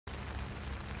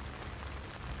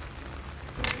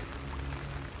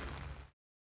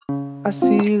I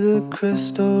see the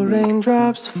crystal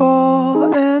raindrops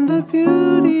fall, and the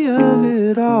beauty of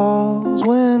it all is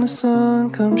when the sun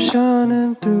comes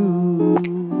shining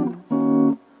through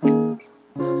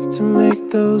to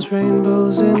make those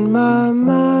rainbows in my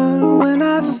mind. When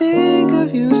I think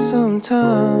of you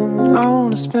sometime, I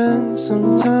wanna spend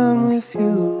some time with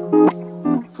you.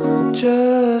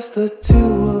 Just the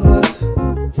two of us.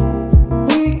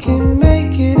 We can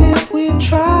make it if we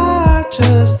try.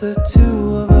 Just the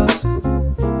two of us.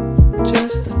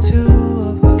 Just the two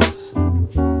of us.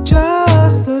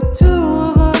 Just the two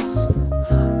of us.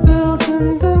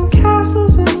 Building them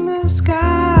castles in the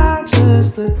sky.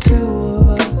 Just the two of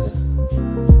us.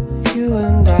 You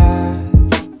and I.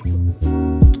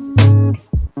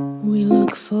 We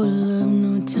look for love,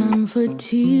 no time for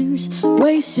tears.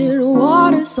 Wasted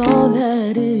water's all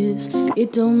that is.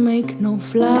 It don't make no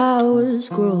flowers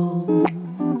grow.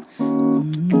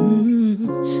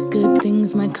 Good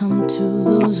things might come to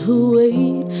those who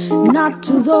wait, not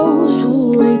to those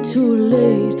who wait too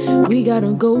late. We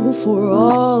gotta go for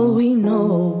all we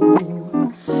know.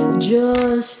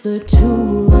 Just the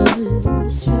two of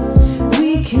us.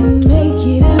 We can make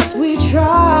it if we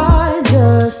try.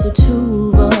 Just the two